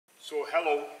So,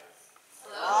 hello.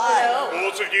 Hello.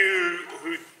 Those of you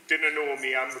who didn't know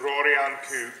me, I'm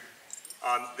Ruaidhri,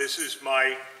 and this is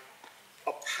my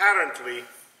apparently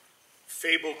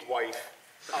fabled wife,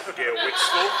 Abigail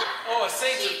Whitslow. Oh, a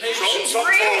saint of patience.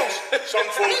 Some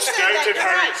folks doubted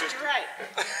her existence. You're right.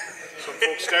 Some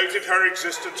folks doubted her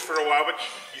existence for a while, but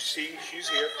you see, she's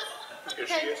here. Here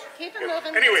she is. Keep it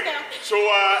moving. Anyway, Let's so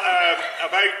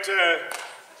about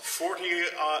 40,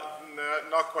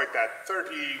 not quite that,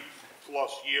 30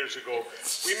 plus years ago,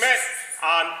 we met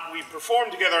and we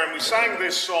performed together and we sang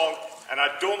this song, and I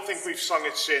don't think we've sung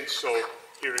it since, so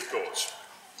here it goes.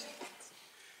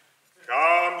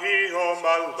 Come ye, oh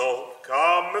my love,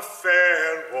 come a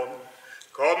fair one,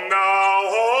 come now,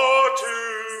 oh,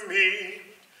 to me.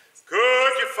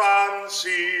 Could you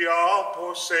fancy a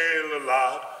poor sailor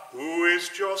lad who is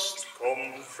just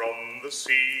come from the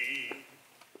sea?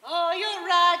 Oh, your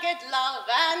ragged love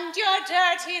and your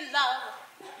dirty love,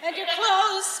 and your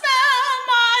clothes smell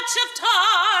much of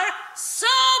tar. So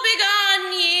be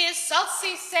gone, ye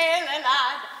saucy sailor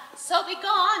lad, so be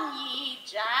gone, ye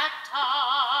jack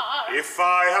tar. If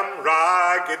I am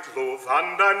ragged, love,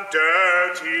 and I'm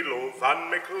dirty, love,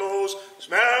 and my clothes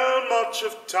smell much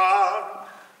of tar,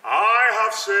 I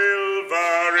have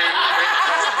silver in my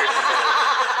pocket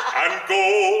and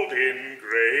gold in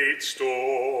great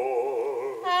store.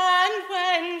 And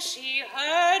when she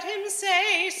heard him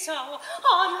say so,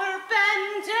 on her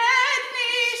bended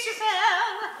knee she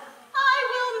fell. I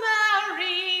will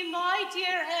marry my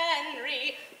dear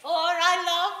Henry, for I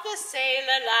love the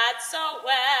sailor lad so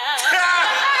well.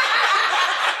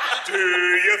 Do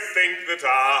you think that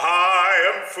I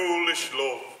am foolish,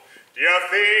 love? Do you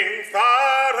think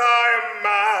that I am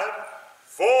mad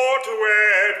for to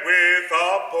wed with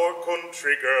a poor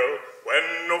country girl when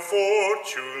no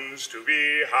fortune's to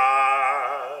be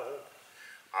had?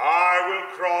 I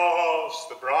will cross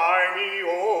the briny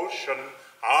ocean,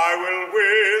 I will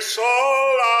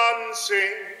whistle and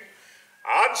sing,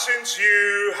 and since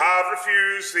you have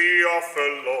refused the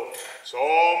offer, love,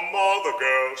 some other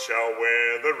girl shall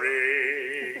wear the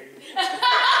ring. Oh,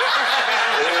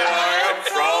 I am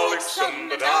frolicsome,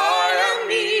 but I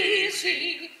am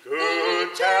easy.